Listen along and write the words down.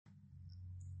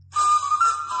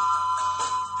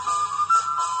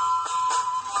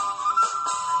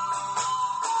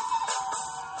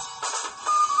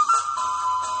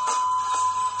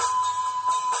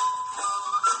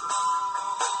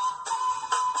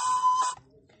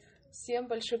Всем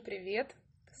большой привет!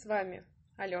 С вами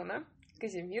Алена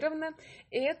Казимировна,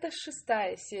 и это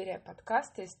 6-я серия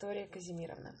подкаста «История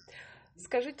Казимировна».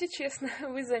 Скажите честно,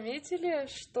 вы заметили,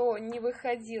 что не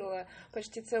выходила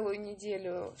почти целую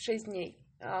неделю, 6 дней,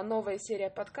 новая серия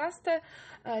подкаста?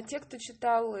 Те, кто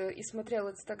читал и смотрел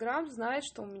Инстаграм, знают,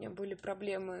 что у меня были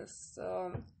проблемы с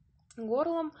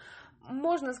горлом.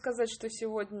 Можно сказать, что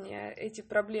сегодня эти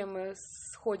проблемы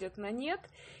сходят на нет,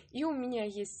 и у меня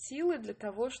есть силы для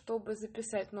того, чтобы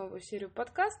записать новую серию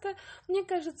подкаста. Мне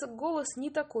кажется, голос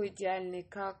не такой идеальный,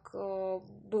 как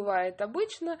бывает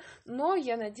обычно, но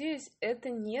я надеюсь, это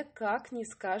никак не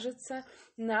скажется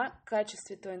на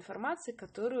качестве той информации,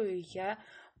 которую я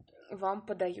вам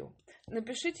подаю.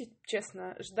 Напишите,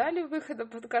 честно, ждали выхода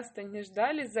подкаста, не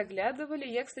ждали, заглядывали.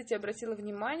 Я, кстати, обратила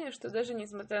внимание, что даже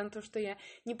несмотря на то, что я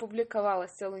не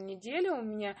публиковалась целую неделю, у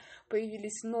меня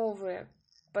появились новые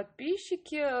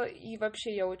подписчики, и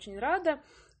вообще я очень рада.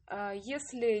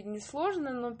 Если не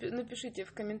сложно, напишите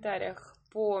в комментариях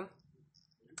по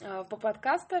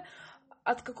подкасту,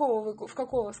 с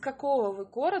какого вы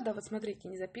города. Вот смотрите,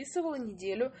 не записывала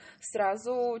неделю,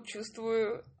 сразу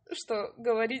чувствую, что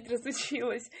говорить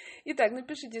разучилась. Итак,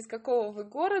 напишите, из какого вы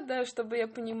города, чтобы я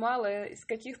понимала, из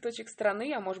каких точек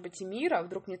страны, а может быть и мира, а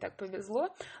вдруг мне так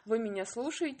повезло, вы меня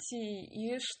слушаете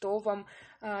и что вам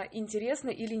интересно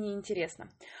или неинтересно.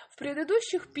 В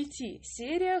предыдущих 5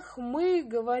 сериях мы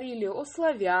говорили о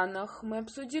славянах, мы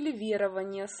обсудили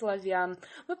верования славян,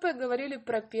 мы поговорили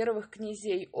про первых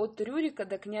князей, от Рюрика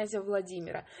до князя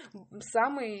Владимира.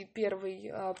 Самый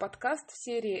первый подкаст в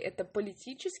серии — это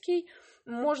политический.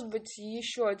 Может быть,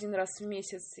 еще один раз в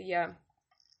месяц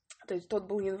то есть тот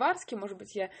был январский, может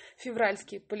быть, я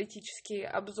февральский политический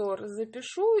обзор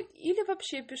запишу, или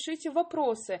вообще пишите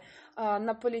вопросы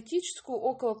на политическую,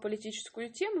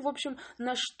 околополитическую тему, в общем,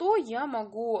 на что я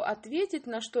могу ответить,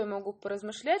 на что я могу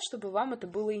поразмышлять, чтобы вам это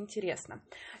было интересно.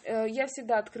 Я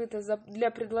всегда открыта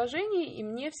для предложений, и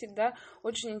мне всегда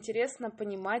очень интересно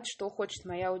понимать, что хочет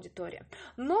моя аудитория.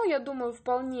 Но, я думаю,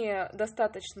 вполне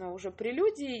достаточно уже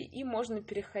прелюдий, и можно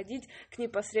переходить к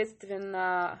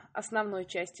непосредственно основной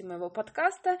части моего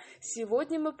подкаста.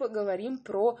 Сегодня мы поговорим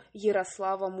про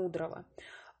Ярослава Мудрого.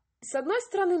 С одной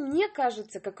стороны, мне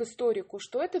кажется, как историку,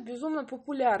 что это безумно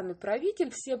популярный правитель,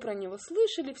 все про него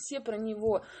слышали, все про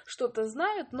него что-то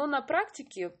знают, но на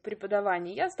практике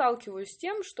преподавания я сталкиваюсь с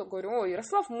тем, что говорю: о,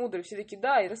 Ярослав Мудрый, все таки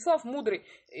да, Ярослав Мудрый,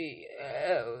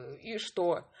 и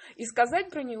что? И сказать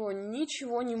про него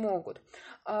ничего не могут.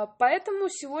 Поэтому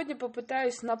сегодня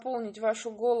попытаюсь наполнить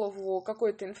вашу голову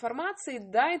какой-то информацией.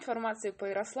 Да, информации по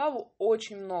Ярославу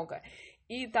очень много.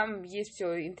 И там есть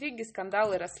все: интриги,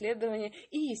 скандалы, расследования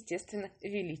и, естественно,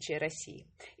 величие России.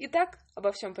 Итак,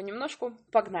 обо всем понемножку,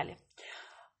 погнали.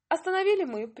 Остановили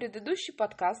мы предыдущий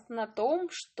подкаст на том,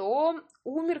 что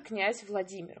умер князь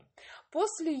Владимир.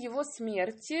 После его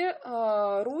смерти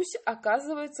Русь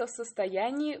оказывается в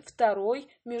состоянии второй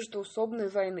междоусобной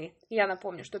войны. Я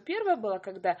напомню, что первая была,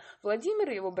 когда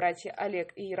Владимир и его братья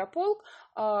Олег и Ярополк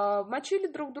мочили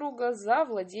друг друга за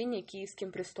владение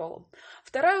Киевским престолом.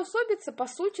 Вторая усобица, по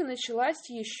сути, началась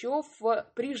еще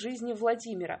при жизни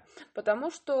Владимира,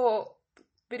 потому что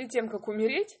перед тем, как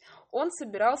умереть, он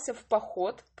собирался в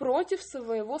поход против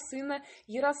своего сына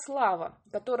Ярослава,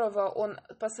 которого он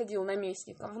посадил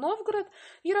наместником в Новгород.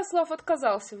 Ярослав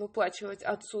отказался выплачивать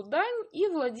отцу дань, и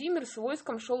Владимир с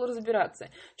войском шел разбираться,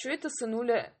 что это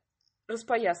сынуля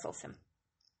распоясался.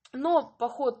 Но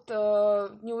поход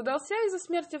не удался из-за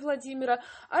смерти Владимира,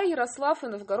 а Ярослав и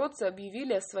новгородцы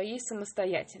объявили о своей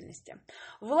самостоятельности.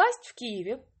 Власть в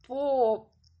Киеве по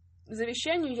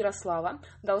завещанию Ярослава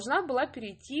должна была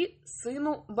перейти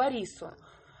сыну Борису,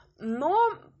 но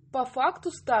по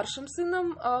факту старшим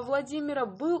сыном Владимира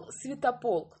был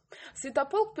Святополк.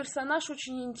 Святополк — персонаж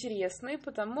очень интересный,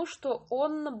 потому что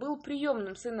он был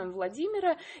приемным сыном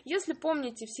Владимира. Если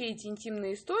помните все эти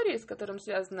интимные истории, с которыми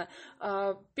связана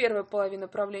первая половина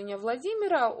правления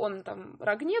Владимира, он там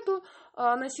Рогнеду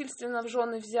насильственно в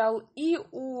жены взял, и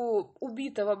у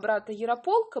убитого брата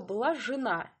Ярополка была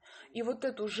жена. И вот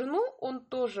эту жену он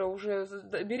тоже уже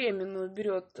беременную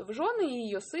берет в жены, и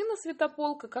ее сына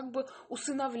Святополка как бы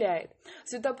усыновляет.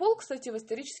 Святополк, кстати, в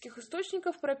исторических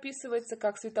источниках прописывается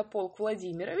как Святополк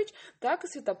Владимирович, так и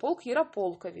Святополк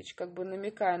Ярополкович, как бы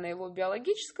намекая на его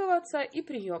биологического отца и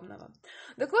приемного.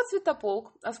 Так вот,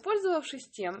 Святополк, воспользовавшись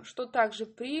тем, что также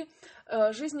при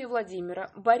жизни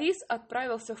Владимира Борис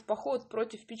отправился в поход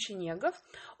против печенегов,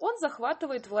 он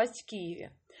захватывает власть в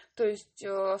Киеве. То есть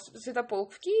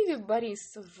Святополк в Киеве,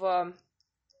 Борис в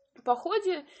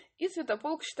походе, и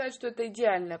Святополк считает, что это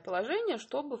идеальное положение,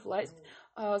 чтобы власть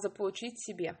заполучить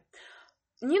себе.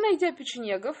 Не найдя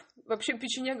печенегов, вообще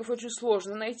печенегов очень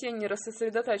сложно найти, они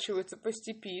рассредотачиваются по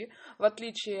степи, в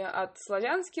отличие от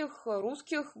славянских,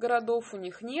 русских городов у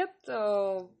них нет,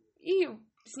 и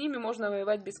с ними можно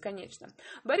воевать бесконечно.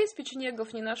 Борис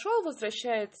печенегов не нашел,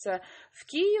 возвращается в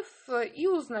Киев и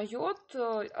узнает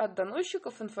от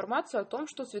доносчиков информацию о том,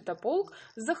 что Святополк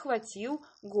захватил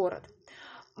город.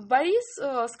 Борис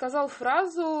сказал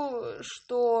фразу,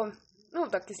 что...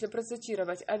 так, если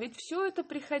процитировать, а ведь все это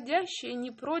приходящее,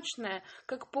 непрочное,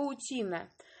 как паутина.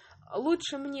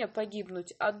 Лучше мне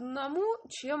погибнуть одному,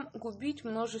 чем губить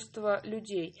множество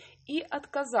людей. И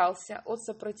отказался от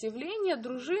сопротивления.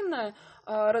 Дружина,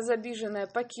 разобиженная,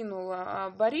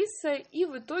 покинула Бориса, и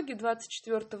в итоге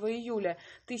 24 июля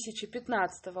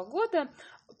 1015 года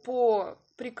по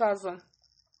приказу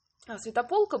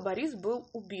Святополка Борис был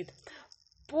убит.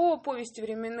 По повести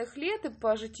временных лет и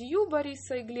по житию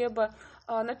Бориса и Глеба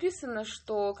написано,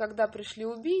 что когда пришли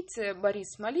убийцы,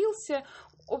 Борис молился.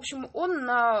 В общем, он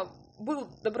был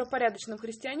добропорядочным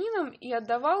христианином и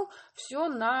отдавал все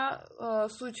на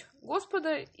суть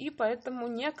Господа, и поэтому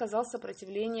не оказал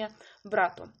сопротивления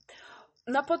брату.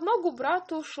 На подмогу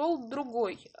брату шел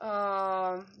другой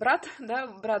брат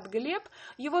Глеб.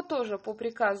 Его тоже по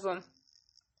приказу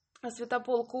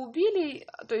Святополка убили,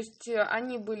 то есть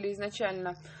они были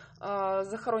изначально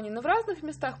захоронены в разных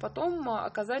местах, потом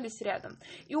оказались рядом.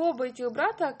 И оба этих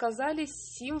брата оказались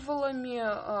символами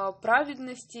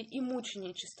праведности и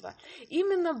мученичества.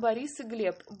 Именно Борис и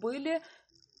Глеб были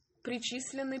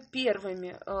причислены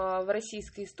первыми в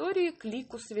российской истории к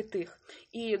лику святых.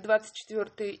 И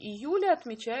 24 июля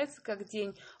отмечается как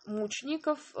День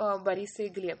мучеников Бориса и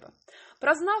Глеба.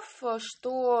 Прознав,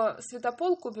 что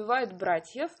Святополк убивает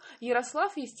братьев,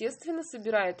 Ярослав, естественно,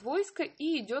 собирает войско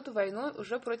и идет войной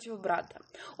уже против брата.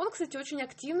 Он, кстати, очень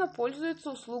активно пользуется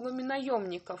услугами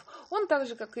наемников. Он, так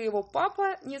же, как и его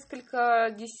папа несколько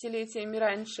десятилетиями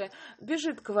раньше,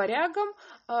 бежит к варягам,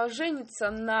 женится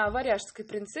на варяжской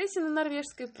принцессе, на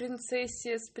норвежской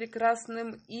принцессе с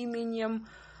прекрасным именем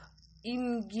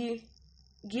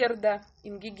Ингигерда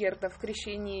в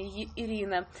крещении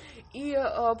Ирина, и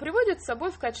приводит с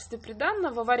собой в качестве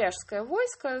приданного варяжское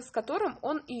войско, с которым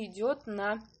он и идет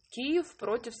на Киев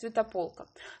против Святополка.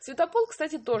 Святополк,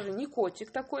 кстати, тоже не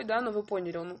котик такой, но вы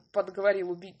поняли, он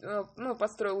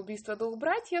подстроил убийство двух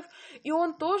братьев, и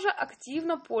он тоже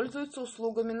активно пользуется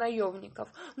услугами наемников.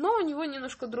 Но у него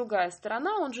немножко другая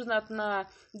сторона, он женат на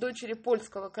дочери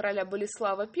польского короля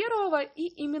Болеслава I, и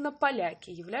именно поляки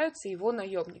являются его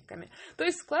наемниками. То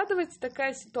есть складывается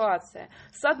такая ситуация.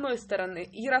 С одной стороны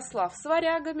Ярослав с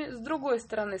варягами, с другой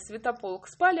стороны Святополк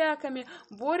с поляками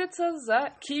борются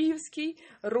за Киевский,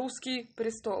 русский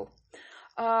престол.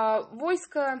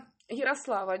 Войско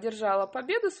Ярослава одержало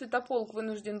победу, Святополк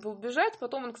вынужден был бежать,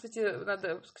 потом он, кстати,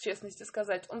 надо к честности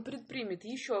сказать, он предпримет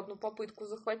еще одну попытку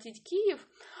захватить Киев,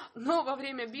 но во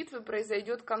время битвы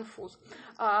произойдет конфуз.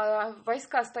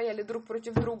 Войска стояли друг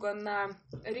против друга на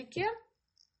реке,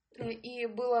 и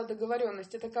была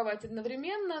договоренность атаковать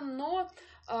одновременно, но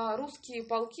русские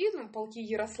полки, полки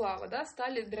Ярослава,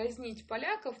 стали дразнить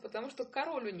поляков, потому что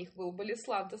король у них был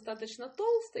Болеслав достаточно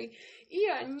толстый, и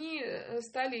они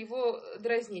стали его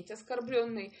дразнить.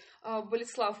 Оскорбленный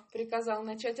Болеслав приказал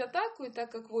начать атаку, и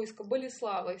так как войско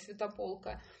Болеслава и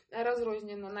Святополка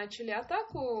разрозненно начали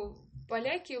атаку,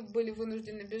 поляки были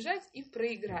вынуждены бежать и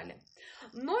проиграли.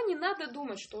 Но не надо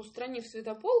думать, что устранив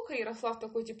Святополка, Ярослав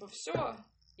такой все,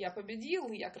 я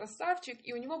победил, я красавчик,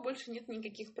 и у него больше нет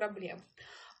никаких проблем.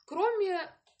 Кроме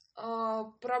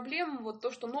проблем,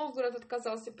 то, что Новгород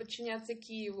отказался подчиняться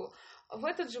Киеву, в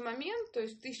этот же момент, то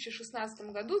есть в 1016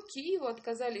 году, Киеву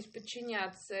отказались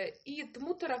подчиняться и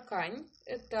Тмутаракань,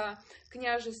 это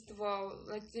княжество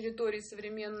на территории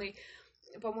современной,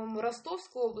 по-моему,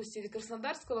 Ростовской области или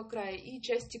Краснодарского края, и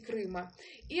части Крыма,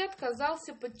 и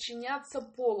отказался подчиняться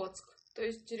Полоцк. То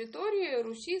есть территории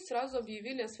Руси сразу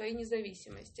объявили о своей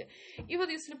независимости. И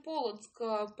если Полоцк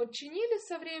подчинили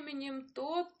со временем,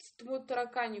 то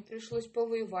Тмутараканю пришлось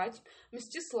повоевать.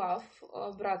 Мстислав,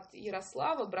 брат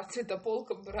Ярослава, брат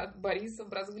Святополка, брат Бориса,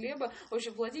 брат Глеба, в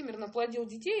общем, Владимир наплодил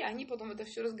детей, они потом это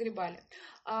все разгребали.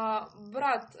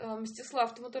 Брат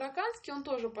Мстислав Тмутараканский, он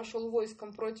тоже пошел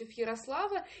войском против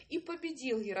Ярослава и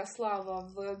победил Ярослава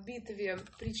в битве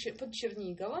под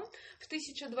Черниговом в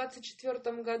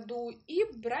 1024 году, и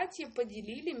братья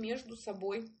поделили между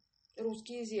собой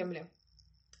русские земли.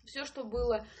 Все, что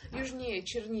было южнее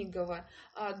Чернигова,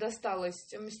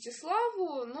 досталось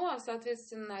Мстиславу,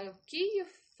 соответственно, Киев,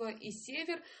 и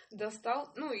север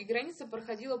и граница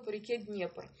проходила по реке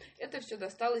Днепр. Это все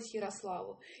досталось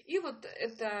Ярославу. И вот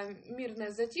это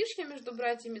мирное затишье между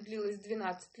братьями длилось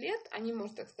 12 лет. Они,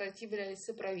 можно так сказать, являлись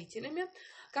соправителями.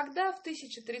 Когда в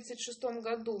 1036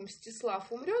 году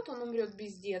Мстислав умрет, он умрет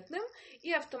бездетным,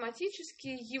 и автоматически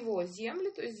его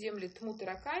земли, то есть земли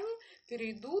Тму-Таракани,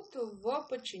 перейдут в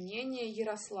подчинение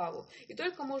Ярославу. И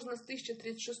только можно с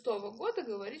 1036 года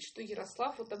говорить, что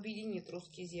Ярослав объединит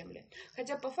русские земли.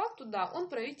 Хотя по факту, да, он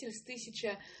правитель с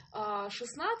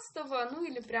 1016,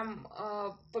 или прям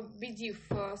победив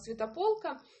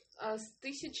Святополка, с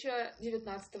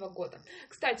 1019 года.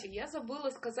 Кстати, я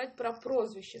забыла сказать про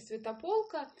прозвище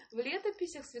Святополка. В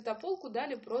летописях Святополку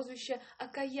дали прозвище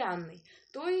Окаянный,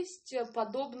 то есть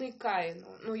подобный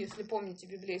Каину. Если помните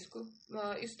библейскую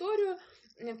историю,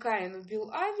 Каин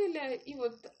убил Авеля, и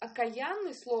вот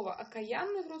окаянный, слово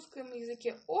окаянный в русском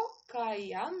языке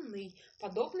окаянный,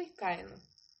 подобный Каину.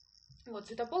 Вот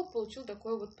Святополк получил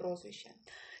такое вот прозвище.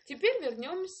 Теперь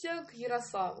вернемся к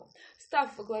Ярославу.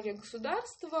 Став во главе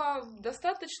государства,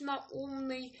 достаточно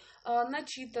умный,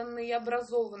 начитанный,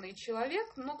 образованный человек,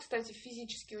 но, кстати,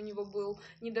 физически у него был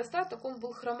недостаток, он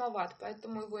был хромоват,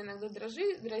 поэтому его иногда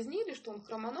дразнили, что он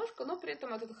хромоножка, но при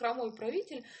этом этот хромой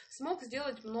правитель смог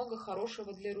сделать много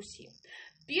хорошего для Руси.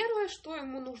 Первое, что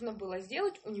ему нужно было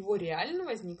сделать, у него реально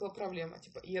возникла проблема.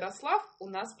 Ярослав, у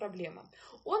нас проблема.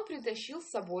 Он притащил с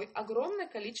собой огромное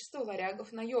количество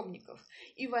варягов-наемников.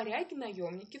 И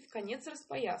варяги-наемники вконец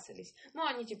распоясались.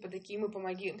 Они такие, мы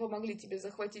помогли тебе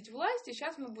захватить власть, и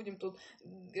сейчас мы будем тут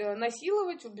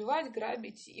насиловать, убивать,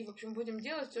 грабить, и, в общем, будем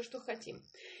делать все, что хотим.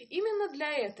 Именно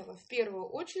для этого, в первую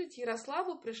очередь,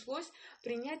 Ярославу пришлось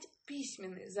принять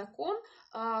письменный закон,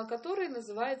 который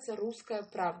называется «Русская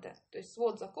правда». То есть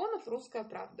свод законов «Русская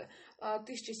правда».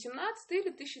 1017 или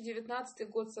 1019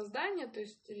 год создания, то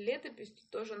есть летопись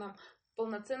тоже нам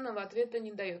полноценного ответа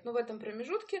не дает. Но в этом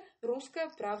промежутке «Русская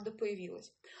правда»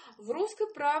 появилась. В «Русской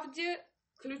правде»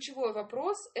 ключевой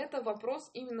вопрос – это вопрос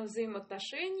именно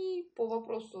взаимоотношений по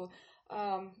вопросу,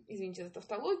 извините за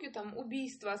тавтологию,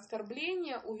 убийства,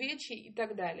 оскорбления, увечий и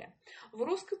так далее. В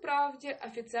 «Русской правде»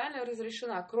 официально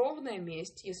разрешена кровная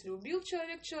месть. Если убил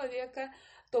человек человека,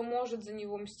 то может за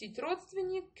него мстить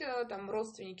родственник,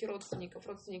 родственники родственников,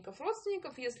 родственников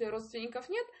родственников. Если родственников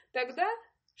нет, тогда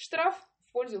штраф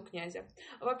в пользу князя.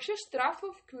 Вообще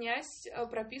штрафов князь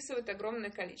прописывает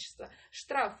огромное количество.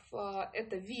 Штраф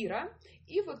это вира,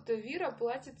 и вот вира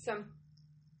платится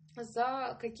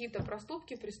за какие-то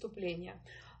проступки, преступления.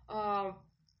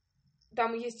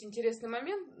 Там есть интересный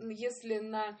момент, если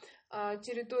на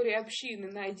территории общины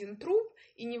найден труп,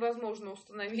 и невозможно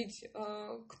установить,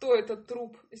 кто этот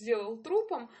труп сделал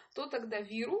трупом, то тогда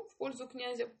виру в пользу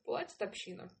князя платит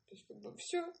община. То есть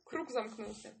все, круг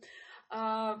замкнулся.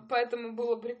 Поэтому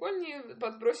было прикольнее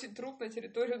подбросить труп на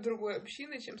территорию другой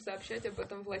общины, чем сообщать об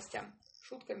этом властям.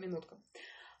 Шутка, минутка.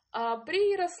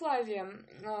 При Ярославе,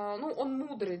 он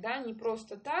мудрый, да, не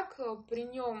просто так, при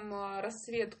нем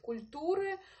расцвет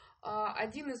культуры.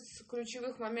 Один из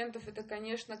ключевых моментов – это,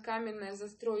 конечно, каменная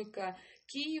застройка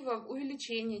Киева,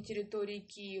 увеличение территории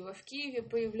Киева. В Киеве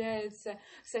появляется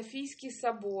Софийский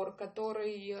собор,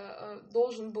 который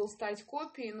должен был стать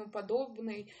копией,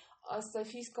 подобной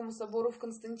Софийскому собору в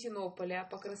Константинополе, а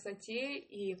по красоте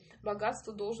и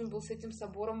богатству должен был с этим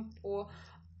собором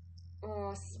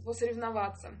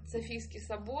посоревноваться. Софийский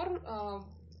собор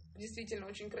действительно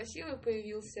очень красивый,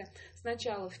 появился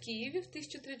сначала в Киеве в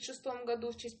 1036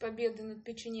 году в честь победы над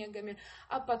печенегами,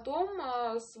 а потом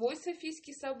свой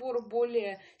Софийский собор,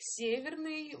 более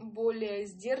северный, более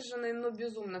сдержанный, но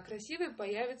безумно красивый,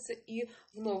 появится и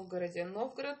в Новгороде.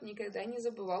 Новгород никогда не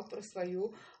забывал про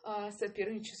свою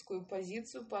соперническую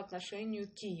позицию по отношению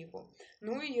к Киеву.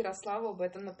 И Ярославу об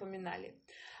этом напоминали.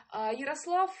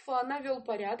 Ярослав навел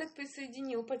порядок,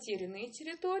 присоединил потерянные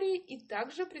территории и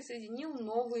также присоединил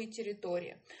новые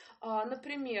территории.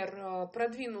 Например,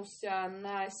 продвинулся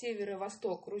на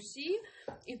северо-восток Руси,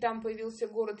 и там появился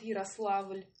город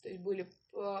Ярославль, то есть были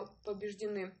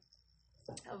побеждены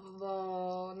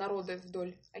народы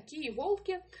вдоль Оки и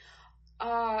Волги.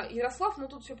 Ярослав,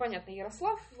 тут все понятно,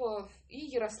 Ярослав и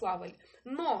Ярославль.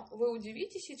 Но вы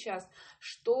удивитесь сейчас,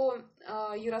 что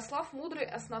Ярослав Мудрый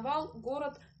основал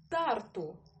город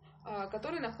Тарту,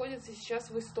 который находится сейчас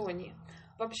в Эстонии.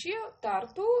 Вообще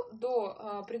Тарту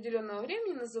до определенного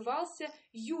времени назывался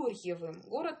Юрьевым,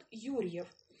 город Юрьев.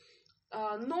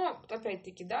 Но,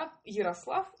 опять-таки, да,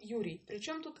 Ярослав, Юрий.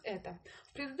 Причем тут это?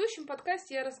 В предыдущем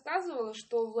подкасте я рассказывала,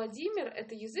 что Владимир –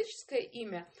 это языческое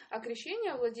имя, а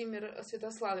крещение Владимир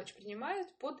Святославович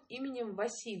принимает под именем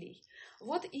Василий.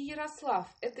 Вот и Ярослав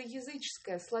 – это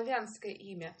языческое, славянское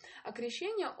имя, а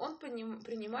крещение он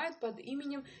принимает под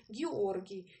именем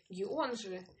Георгий, он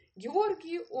же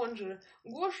Георгий, он же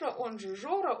Гоша, он же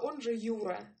Жора, он же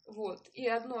Юра. Вот. И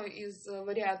одной из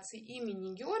вариаций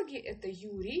имени Георгий – это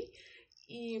Юрий.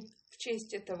 И в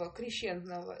честь этого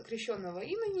крещенного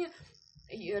имени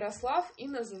Ярослав и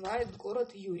называет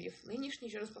город Юрьев. Нынешний,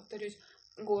 еще раз повторюсь,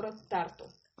 город Тарту.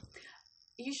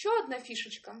 Еще одна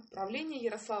фишечка правления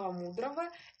Ярослава Мудрого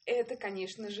 – это,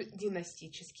 конечно же,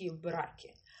 династические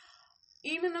браки.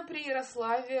 Именно при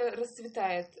Ярославе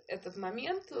расцветает этот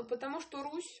момент, потому что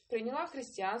Русь приняла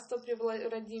христианство при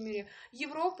Владимире.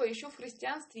 Европа еще в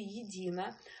христианстве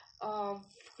едина.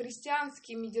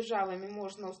 Христианскими державами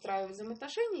можно устраивать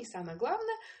взаимоотношения, и самое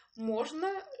главное, можно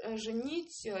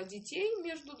женить детей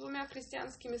между двумя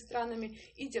христианскими странами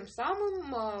и тем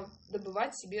самым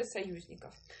добывать себе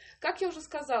союзников. Как я уже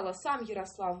сказала, сам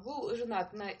Ярослав был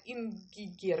женат на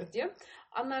Ингигерде,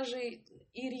 она же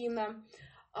Ирина.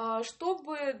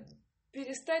 Чтобы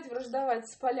перестать враждовать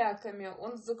с поляками,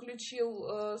 он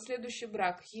заключил следующий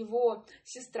брак. Его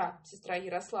сестра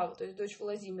Ярослава, то есть дочь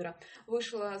Владимира,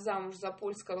 вышла замуж за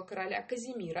польского короля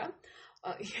Казимира.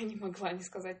 Я не могла не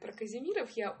сказать про Казимиров.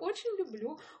 Я очень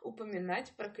люблю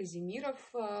упоминать про Казимиров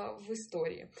в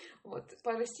истории. Вот,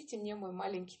 простите мне мой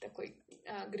маленький такой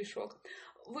грешок.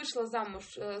 Вышла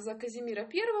замуж за Казимира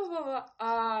I,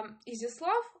 а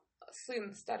Изяслав,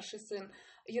 старший сын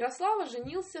Ярослава,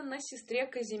 женился на сестре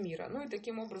Казимира. Ну и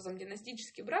таким образом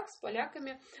династический брак с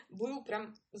поляками был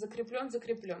прям закреплен.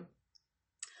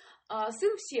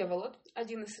 Сын Всеволод,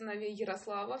 один из сыновей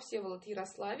Ярослава, Всеволод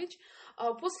Ярославич,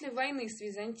 после войны с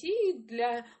Византией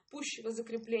для пущего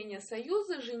закрепления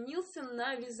союза женился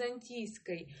на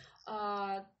византийской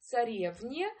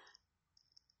царевне,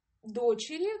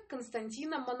 дочери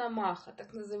Константина Мономаха,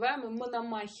 так называемой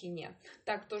Мономахине.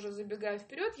 Так, тоже забегая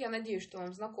вперед, я надеюсь, что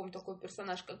вам знаком такой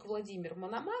персонаж, как Владимир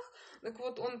Мономах. Так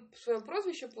вот, он свое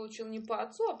прозвище получил не по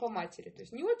отцу, а по матери, то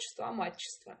есть не отчество, а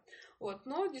матчество. Вот,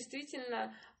 но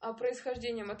действительно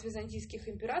происхождением от византийских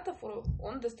императоров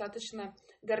он достаточно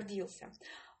гордился.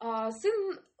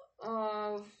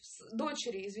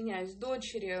 Дочери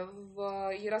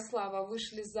Ярослава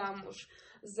вышли замуж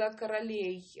за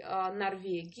королей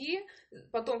Норвегии.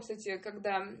 Потом, кстати,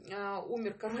 когда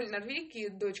умер король Норвегии,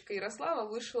 дочка Ярослава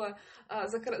вышла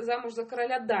замуж за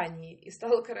короля Дании и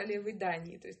стала королевой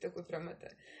Дании. То есть такой прям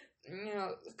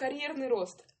карьерный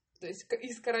рост. То есть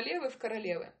из королевы в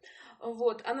королевы.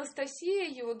 Вот. Анастасия,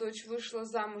 его дочь, вышла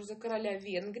замуж за короля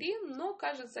Венгрии, но,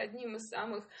 кажется, одним из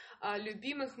самых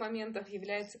любимых моментов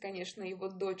является, конечно, его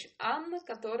дочь Анна,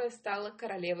 которая стала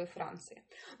королевой Франции.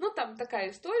 Ну, там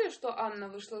такая история, что Анна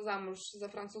вышла замуж за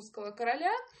французского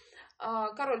короля.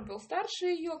 Король был старше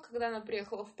ее. Когда она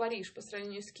приехала в Париж, по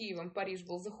сравнению с Киевом, Париж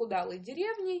был захудалой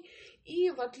деревней,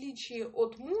 и в отличие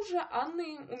от мужа, Анна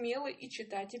умела и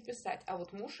читать, и писать, а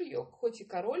вот муж ее, хоть и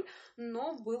король,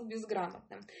 но был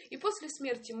безграмотным. И после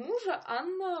смерти мужа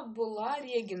Анна была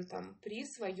регентом при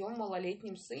своем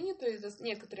малолетнем сыне, то есть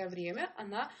некоторое время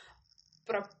она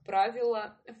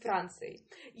правила Францией.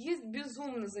 Есть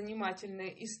безумно занимательная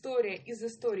история из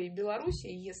истории Беларуси.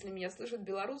 Если меня слышат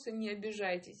белорусы, не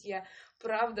обижайтесь. Я,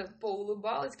 правда,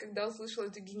 поулыбалась, когда услышала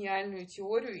эту гениальную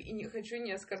теорию, и не хочу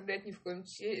не оскорблять ни в коем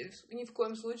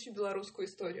случае белорусскую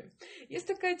историю. Есть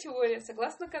такая теория,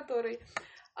 согласно которой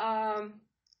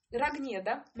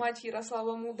Рогнеда, мать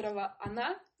Ярослава Мудрого,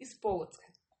 она из Полоцка.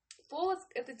 Полоцк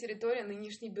 – это территория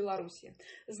нынешней Белоруссии.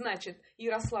 Значит,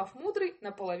 Ярослав Мудрый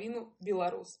наполовину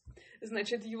белорус.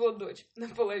 Значит, его дочь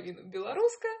наполовину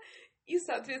белоруска. И,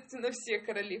 соответственно, все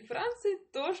короли Франции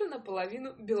тоже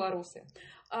наполовину белорусы.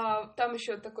 Там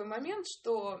еще такой момент,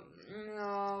 что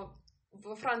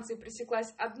во Франции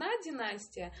пресеклась одна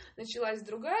династия, началась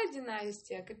другая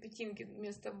династия, Капетинги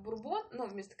вместо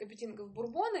Капетингов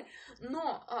бурбоны,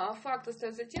 но факт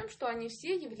остается тем, что они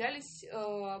все являлись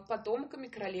потомками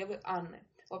королевы Анны.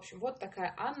 В общем, вот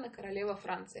такая Анна, королева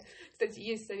Франции. Кстати,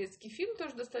 есть советский фильм,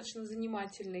 тоже достаточно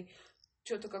занимательный,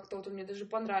 что-то как-то вот он мне даже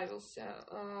понравился,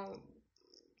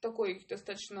 такой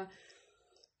достаточно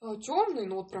темный,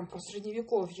 ну вот прям про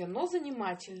средневековье, но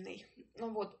занимательный.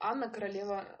 Вот, Анна,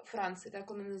 королева Франции, так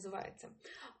он и называется.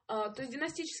 То есть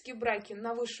династические браки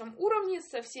на высшем уровне,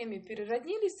 со всеми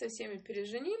перероднились, со всеми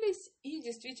переженились, и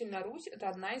действительно Русь – это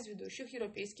одна из ведущих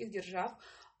европейских держав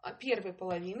первой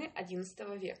половины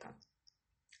XI века.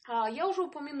 Я уже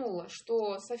упомянула,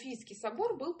 что Софийский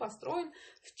собор был построен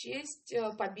в честь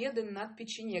победы над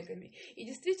печенегами. И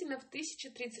действительно, в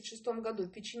 1036 году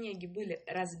печенеги были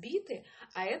разбиты,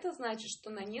 а это значит, что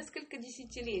на несколько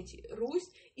десятилетий Русь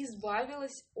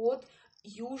избавилась от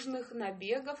южных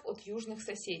набегов, от южных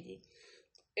соседей.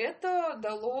 Это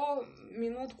дало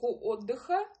минутку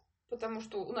отдыха, потому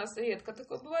что у нас редко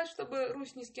такое бывает, чтобы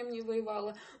Русь ни с кем не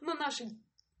воевала, но наши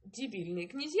дебильные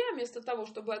князья, вместо того,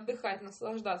 чтобы отдыхать,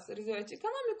 наслаждаться, развивать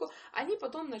экономику, они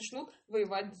потом начнут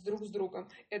воевать друг с другом.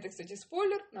 Это, кстати,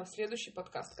 спойлер на следующий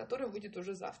подкаст, который выйдет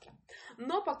уже завтра.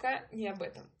 Но пока не об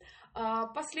этом.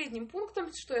 Последним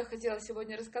пунктом, что я хотела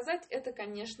сегодня рассказать, это,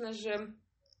 конечно же,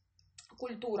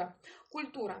 культура.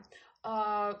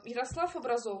 Ярослав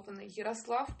образованный,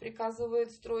 Ярослав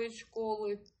приказывает строить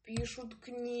школы, пишут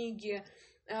книги.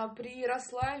 При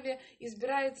Ярославе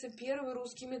избирается первый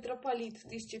русский митрополит в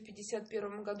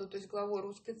 1051 году, то есть главой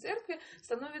русской церкви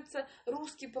становится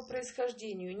русский по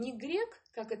происхождению. Не грек,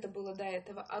 как это было до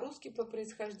этого, а русский по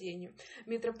происхождению.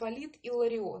 Митрополит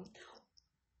Иларион.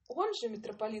 Он же,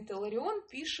 митрополит Иларион,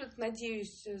 пишет,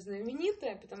 надеюсь,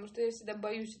 знаменитое, потому что я всегда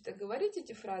боюсь это говорить,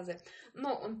 эти фразы,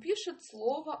 но он пишет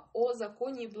слово о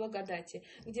законе и благодати,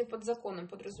 где под законом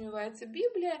подразумевается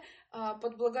Библия,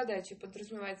 под благодатью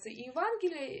подразумевается и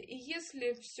Евангелие, и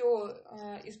если все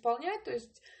исполнять, то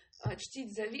есть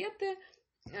чтить заветы,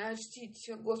 чтить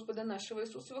Господа нашего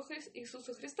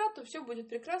Иисуса Христа, то все будет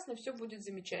прекрасно, все будет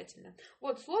замечательно.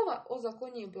 Вот слово о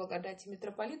законе и благодати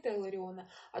митрополита Илариона.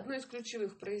 Одно из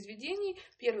ключевых произведений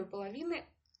первой половины,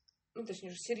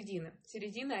 середины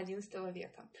XI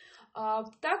века.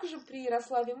 Также при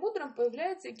Ярославе Мудром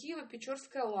появляется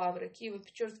Киево-Печорская лавра,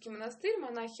 Киево-Печорский монастырь.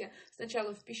 Монахи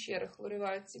сначала в пещерах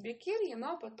вырывают себе кельи,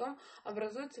 но потом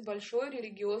образуется большой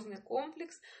религиозный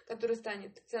комплекс, который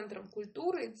станет центром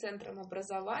культуры, центром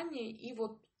образования и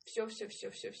вот все.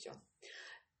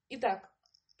 Итак,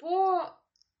 по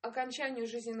окончанию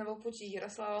жизненного пути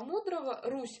Ярослава Мудрого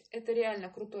Русь — это реально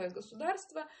крутое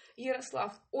государство,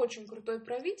 Ярослав очень крутой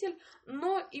правитель,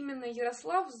 но именно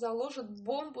Ярослав заложит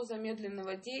бомбу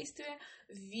замедленного действия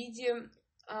в виде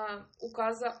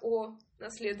указа о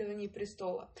наследовании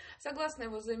престола. Согласно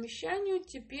его завещанию,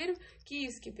 теперь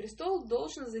Киевский престол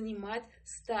должен занимать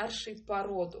старший по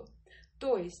роду.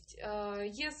 То есть,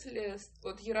 если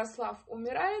Ярослав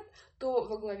умирает, то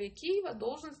во главе Киева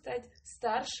должен стать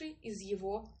старший из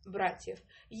его братьев.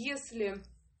 Если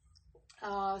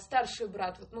старший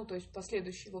брат, то есть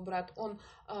последующий его брат, он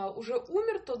уже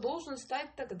умер, то должен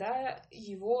стать тогда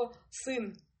его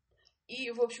сын. И,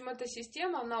 в общем, эта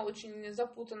система, она очень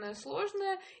запутанная,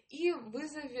 сложная и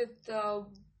вызовет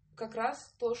как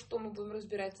раз то, что мы будем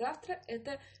разбирать завтра,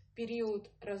 это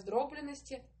период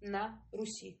раздробленности на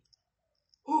Руси.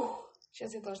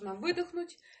 Сейчас я должна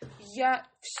выдохнуть. Я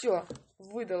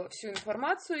выдала всю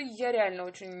информацию. Я реально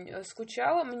очень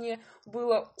скучала. Мне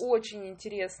было очень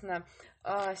интересно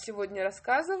сегодня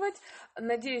рассказывать.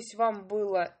 Надеюсь, вам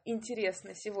было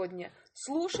интересно сегодня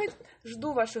слушать.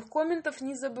 Жду ваших комментов.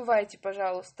 Не забывайте,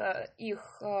 пожалуйста,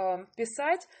 их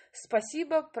писать.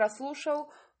 Спасибо,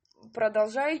 прослушал.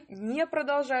 Продолжай, не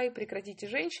продолжай, прекратите,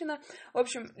 женщина. В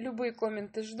общем, любые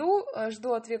комменты жду.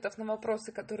 Жду ответов на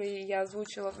вопросы, которые я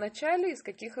озвучила в начале. Из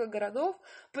каких городов,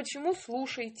 почему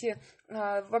слушаете,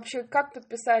 вообще, как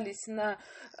подписались на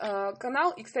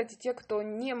канал. И, кстати, те, кто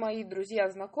не мои друзья,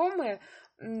 знакомые,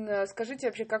 скажите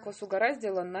вообще, как вас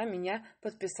угораздило на меня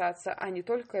подписаться, а не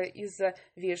только из-за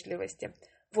вежливости.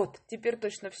 Вот, теперь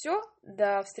точно все.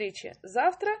 До встречи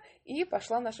завтра. И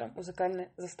пошла наша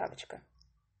музыкальная заставочка.